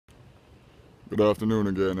Good afternoon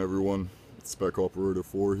again, everyone. It's Spec Operator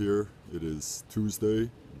 4 here. It is Tuesday,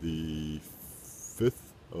 the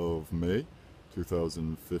 5th of May,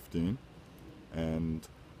 2015, and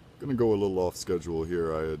I'm gonna go a little off schedule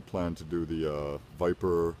here. I had planned to do the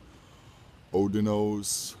Viper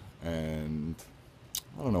Odinos, and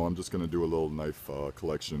I don't know, I'm just gonna do a little knife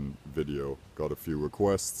collection video. Got a few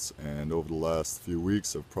requests, and over the last few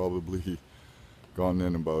weeks I've probably gotten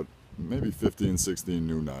in about maybe 15, 16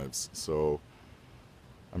 new knives. So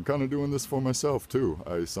I'm kind of doing this for myself too.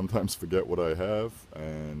 I sometimes forget what I have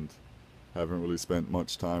and haven't really spent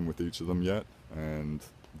much time with each of them yet. And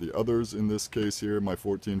the others in this case here, my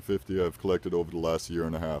 1450, I've collected over the last year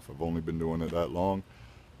and a half. I've only been doing it that long.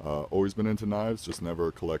 Always been into knives, just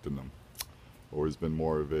never collected them. Always been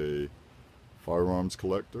more of a firearms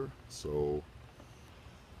collector. So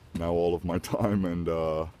now all of my time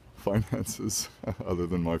and finances, other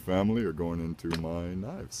than my family, are going into my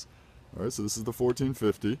knives. Alright, so this is the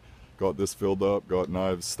 1450. Got this filled up, got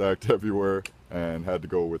knives stacked everywhere, and had to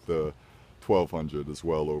go with the 1200 as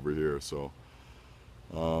well over here. So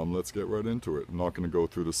let's get right into it. I'm not going to go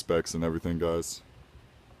through the specs and everything, guys.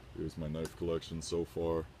 Here's my knife collection so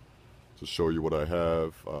far. Just show you what I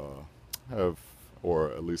have,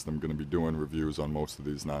 or at least I'm going to be doing reviews on most of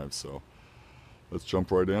these knives. So let's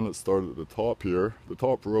jump right in. Let's start at the top here. The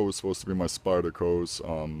top row is supposed to be my Spydercos.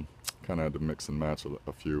 Kind of had to mix and match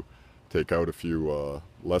a few. Take out a few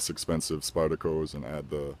less expensive Spydercos and add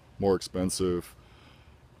the more expensive,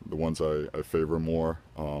 the ones I favor more.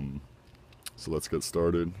 So let's get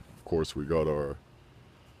started. Of course, we got our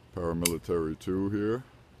Paramilitary 2 here.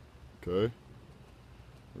 Okay,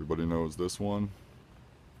 everybody knows this one.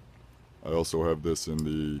 I also have this in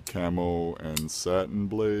the camo and satin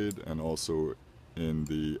blade, and also in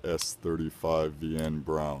the S35 VN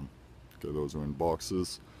brown. Okay, those are in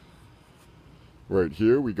boxes. Right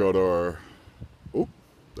here we got our, oh,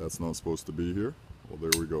 that's not supposed to be here. Well,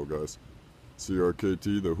 there we go, guys.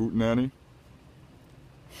 CRKT, the Hootenanny.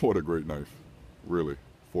 What a great knife. Really,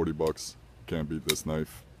 40 bucks. Can't beat this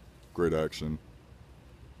knife. Great action.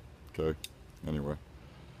 Okay, anyway.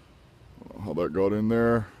 How that got in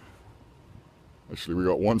there. Actually, we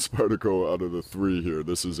got one Spyderco out of the 3 here.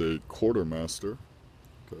 This is a Quartermaster.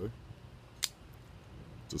 Okay.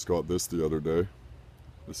 Just got this the other day.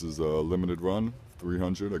 This is a limited run,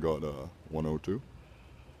 300. I got 102.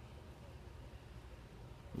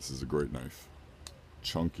 This is a great knife.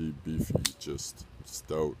 Chunky, beefy, just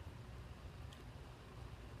stout.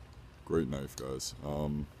 Great knife, guys.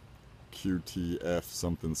 QTF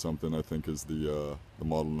something something, I think, is the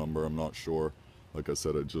model number. I'm not sure. Like I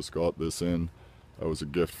said, I just got this in. That was a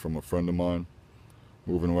gift from a friend of mine.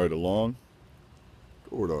 Moving right along.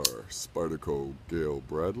 Go with our Spyderco Gale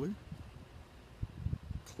Bradley.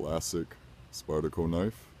 Classic Spyderco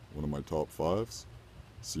knife, one of my top 5s.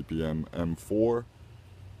 CPM M4,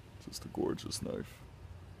 just a gorgeous knife.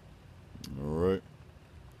 Alright,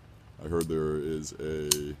 I heard there is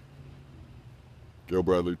a Gale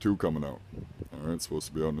Bradley 2 coming out. Alright, supposed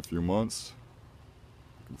to be out in a few months.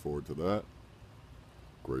 Looking forward to that.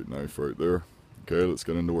 Great knife right there. Okay, let's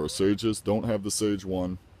get into our Sages. Don't have the Sage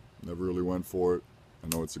 1, never really went for it. I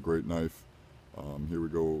know it's a great knife. Here we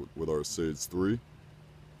go with our Sage 3.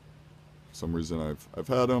 For some reason I've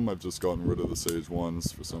had them, I've just gotten rid of the Sage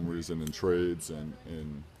ones for some reason in trades and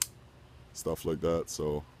in stuff like that.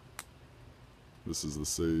 So this is the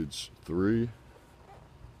Sage 3,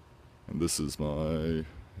 and this is my,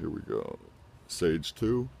 here we go, Sage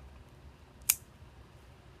 2.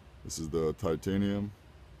 This is the titanium.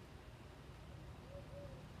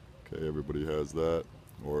 Okay, everybody has that,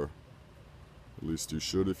 or at least you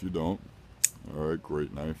should if you don't. Alright,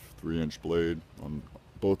 great knife, 3-inch blade on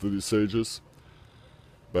both of these Sages.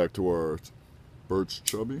 Back to our Birch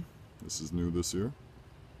Chubby. This is new this year,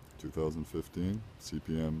 2015,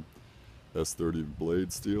 CPM S30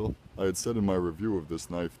 blade steel. I had said in my review of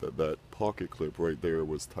this knife that that pocket clip right there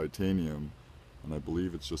was titanium, and I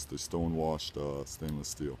believe it's just a stone washed stainless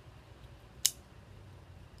steel.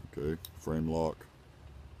 Okay, frame lock.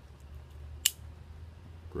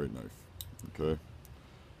 Great knife. Okay,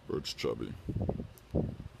 Birch Chubby.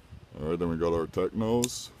 Alright, then we got our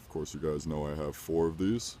Technos. Of course, you guys know I have 4 of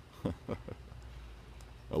these. I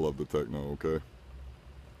love the Techno, okay?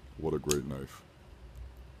 What a great knife.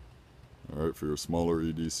 Alright, for your smaller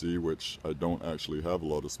EDC, which I don't actually have a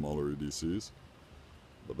lot of smaller EDCs,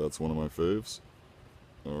 but that's one of my faves.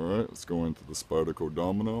 Alright, let's go into the Spyderco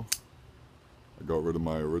Domino. I got rid of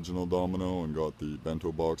my original Domino and got the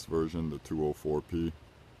bento box version, the 204p,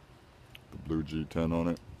 the blue G10 on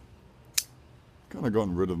it. Kind of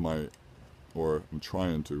gotten rid of my, or I'm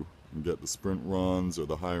trying to, and get the sprint runs or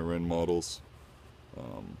the higher end models.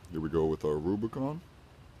 Here we go with our Rubicon.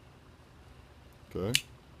 Okay.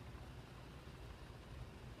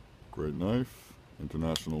 Great knife.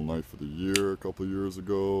 International Knife of the Year a couple of years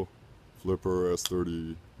ago. Flipper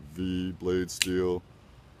S30V blade steel,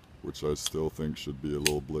 which I still think should be a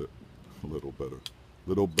little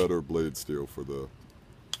better blade steel for the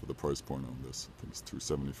price point on this. I think it's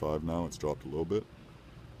 $275 now. It's dropped a little bit.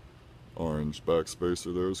 Orange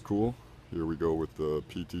backspacer there is cool. Here we go with the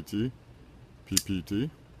PPT.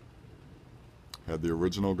 Had the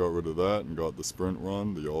original, got rid of that, and got the Sprint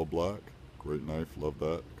Run, the all black. Great knife, love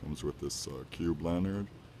that. Comes with this cube lanyard.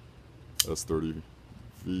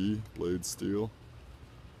 S30V blade steel.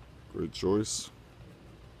 Great choice.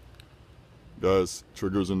 Guys,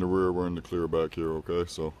 triggers in the rear, we're in the clear back here, okay?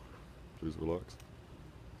 So please relax.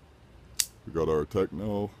 We got our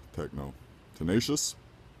Tenacious.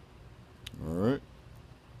 Alright.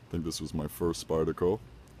 I think this was my first Spyderco,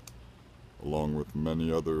 along with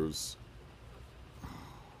many others.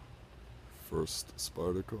 First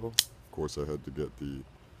Spyderco. Of course, I had to get the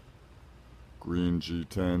green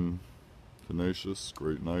G10 Tenacious.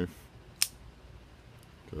 Great knife.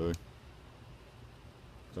 Okay.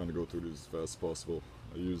 Trying to go through these as fast as possible.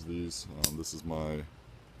 I use these. This is my,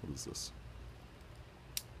 what is this?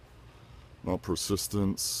 Not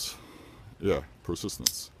Persistence. Yeah,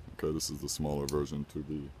 Persistence. Okay, this is the smaller version to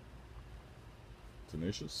the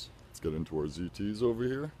Tenacious. Let's get into our ZTs over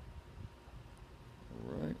here.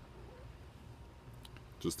 Alright.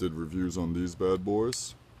 Just did reviews on these bad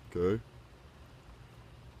boys. Okay.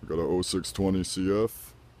 We got a 0620 CF,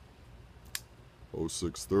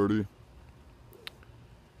 0630,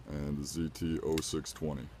 and the ZT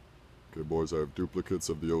 0620. Okay, boys, I have duplicates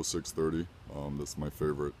of the 0630. That's my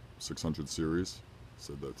favorite 600 series.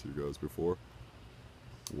 Said that to you guys before.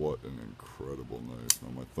 What an incredible knife.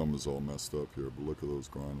 Now my thumb is all messed up here, but look at those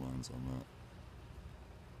grind lines on that.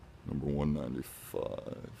 Number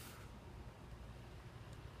 195.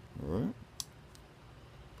 Alright.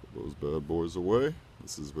 Put those bad boys away.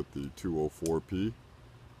 This is with the 204P.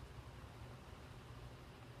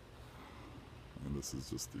 And this is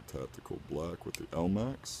just the tactical black with the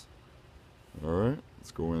LMAX. Alright,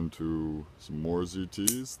 let's go into some more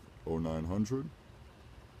ZTs. 0900.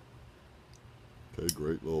 Okay,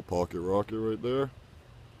 great little pocket rocket right there.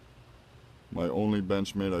 My only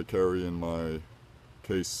Benchmade I carry in my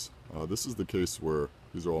case. This is the case where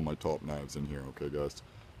these are all my top knives in here, okay guys?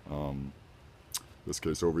 This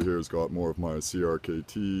case over here has got more of my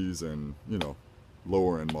CRKTs and, you know,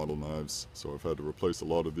 lower end model knives. So I've had to replace a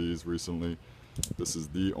lot of these recently. This is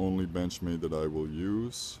the only Benchmade that I will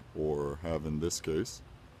use or have in this case.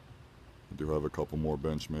 I do have a couple more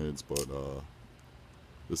Benchmades, but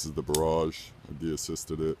this is the Barrage. I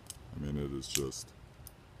de-assisted it. I mean, it is just,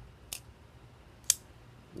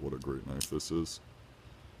 what a great knife this is.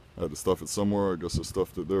 I had to stuff it somewhere. I guess I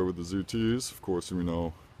stuffed it there with the ZTs. Of course, we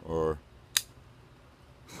know our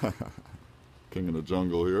king of the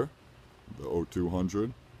jungle here, the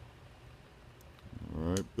 0200.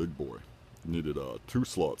 Alright, big boy. Needed 2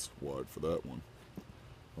 slots wide for that one.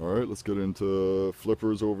 Alright, let's get into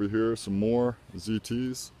flippers over here. Some more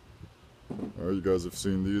ZTs. Alright, you guys have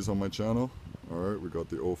seen these on my channel. Alright, we got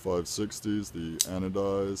the 0560s, the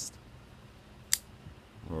anodized.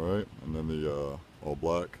 Alright, and then the all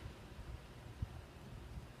black.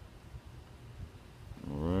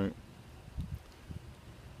 Alright.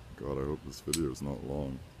 God, I hope this video is not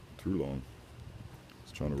too long.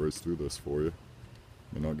 Just trying to race through this for you.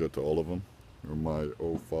 May not get to all of them. They're my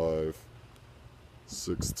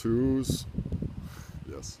 0562s.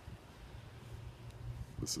 Yes.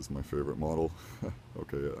 This is my favorite model.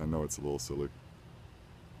 Okay, I know it's a little silly.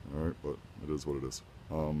 Alright, but it is what it is.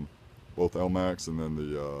 Both LMAX and then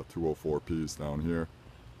the 204Ps down here.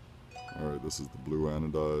 Alright, this is the blue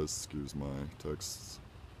anodized, excuse my texts.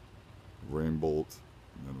 Rain Bolt.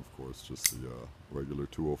 And then of course just the regular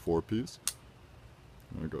 204Ps.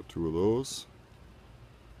 I got 2 of those.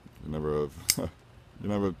 You never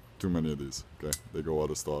have too many of these, okay? They go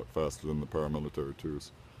out of stock faster than the paramilitary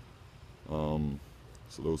 2s.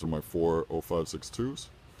 So those are my 4 0562s.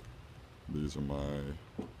 These are my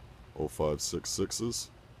 0566s.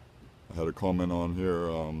 I had a comment on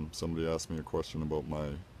here, somebody asked me a question about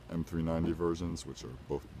my M390 versions, which are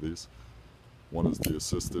both of these. One is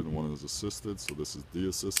de-assisted and one is assisted, so this is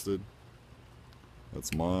de-assisted.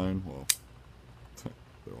 That's mine. Well,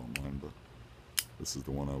 they're all mine, but this is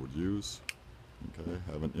the one I would use. Okay,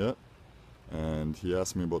 haven't yet. And he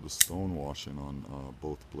asked me about the stone washing on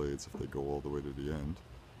both blades if they go all the way to the end.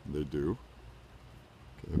 And they do.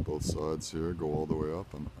 Okay, both sides here go all the way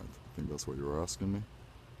up, and I think that's what you were asking me.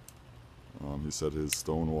 He said his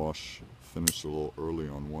stone wash finished a little early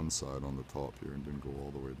on one side on the top here and didn't go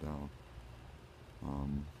all the way down.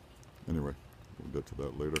 Anyway, we'll get to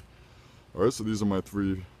that later. Alright, so these are my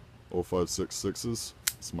three 0566s.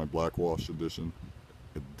 It's my black wash edition.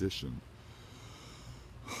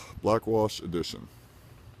 Black wash edition.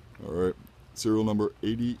 Alright, serial number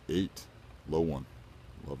 88, low one.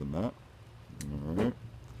 Loving that. Alright,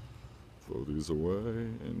 throw these away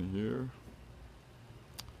in here.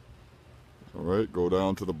 Alright, go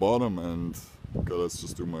down to the bottom and okay, let's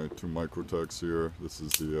just do my two Microtechs here. This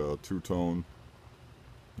is the two-tone.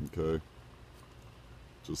 Okay,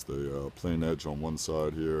 just a plain edge on one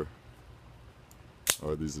side here.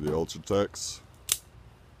 Alright, these are the Ultratechs.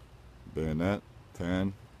 Bayonet,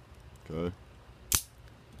 tan. Okay,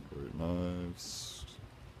 great knives.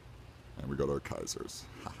 And we got our Kaisers.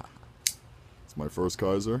 It's my first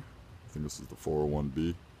Kaiser. I think this is the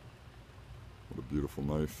 401B. What a beautiful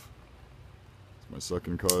knife. It's my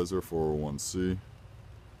second Kaiser, 401C.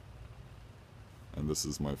 And this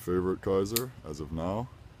is my favorite Kaiser as of now,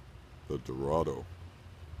 the Dorado.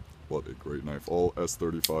 What a great knife. All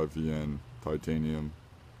S35 VN titanium,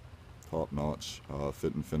 top notch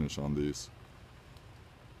fit and finish on these.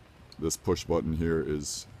 This push button here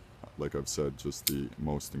is, like I've said, just the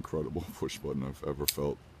most incredible push button I've ever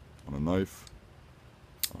felt on a knife.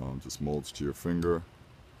 Just molds to your finger.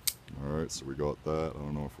 Alright, so we got that. I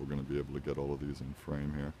don't know if we're going to be able to get all of these in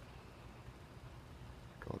frame here.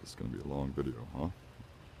 God, it's going to be a long video, huh?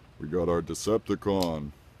 We got our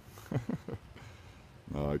Decepticon.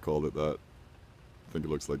 I called it that. I think it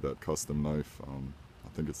looks like that custom knife. I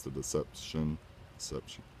think it's the Decepticon. It's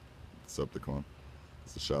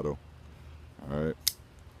the shadow. Alright.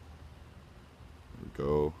 There we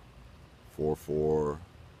go.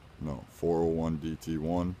 401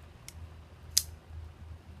 DT1.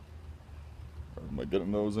 Am I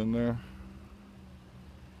getting those in there?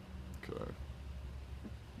 Okay.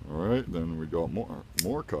 Alright, then we got more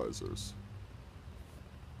Kaisers.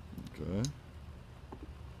 Okay.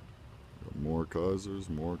 Got more Kaisers,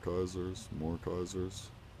 more Kaisers, more Kaisers.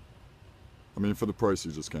 I mean, for the price,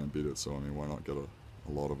 you just can't beat it, so I mean, why not get a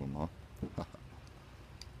lot of them, huh?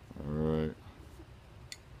 Alright.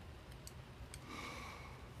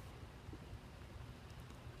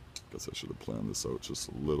 Guess I should have planned this out just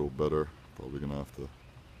a little better. Probably gonna have to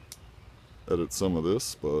edit some of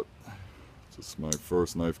this, but just my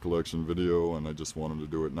first knife collection video, and I just wanted to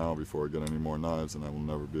do it now before I get any more knives, and I will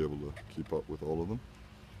never be able to keep up with all of them.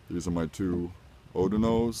 These are my two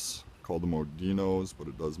Odinos. Call them Odinos, but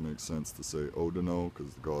it does make sense to say Odino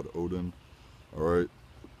because the god Odin. Alright.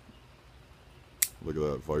 Look at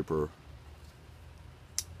that Viper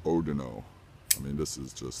Odino. I mean, this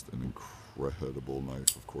is just an incredible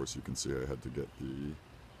knife. Of course, you can see I had to get the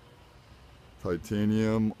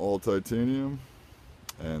titanium, all titanium,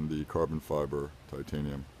 and the carbon fiber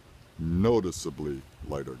titanium. Noticeably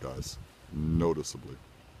lighter, guys. Noticeably.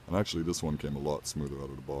 And actually, this one came a lot smoother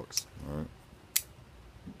out of the box. Alright.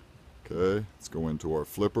 Okay, let's go into our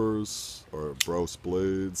flippers. Our Browse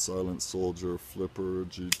blades, Silent Soldier, flipper,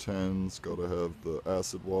 G10s. Gotta have the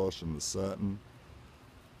acid wash and the satin.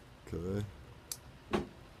 Okay.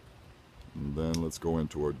 And then let's go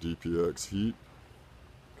into our DPX heat.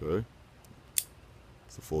 Okay.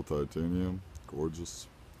 It's the full titanium. Gorgeous.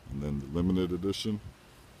 And then the limited edition.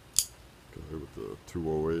 Okay, with the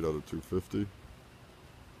 208 out of 250.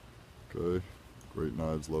 Okay. Great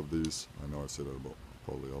knives, love these. I know I say that about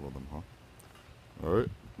probably all of them, huh? Alright,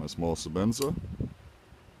 my small Sebenza.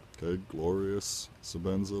 Okay, glorious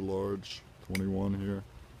Sebenza, large, 21 here.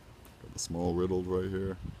 Got the small riddled right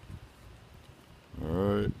here.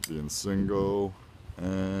 Alright, the Insingo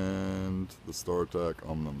and the StarTac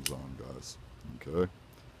Omnumzon, guys. Okay,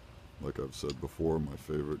 like I've said before, my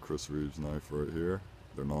favorite Chris Reeves knife right here.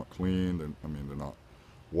 They're not clean, they're not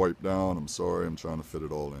wiped down. I'm sorry, I'm trying to fit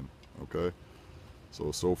it all in. Okay,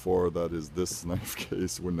 so far that is this knife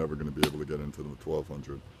case. We're never going to be able to get into the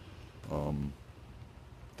 1200.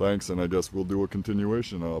 Thanks, and I guess we'll do a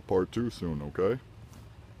continuation, part 2 soon, okay?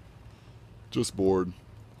 Just bored.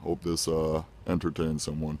 Hope this entertains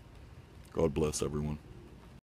someone. God bless everyone.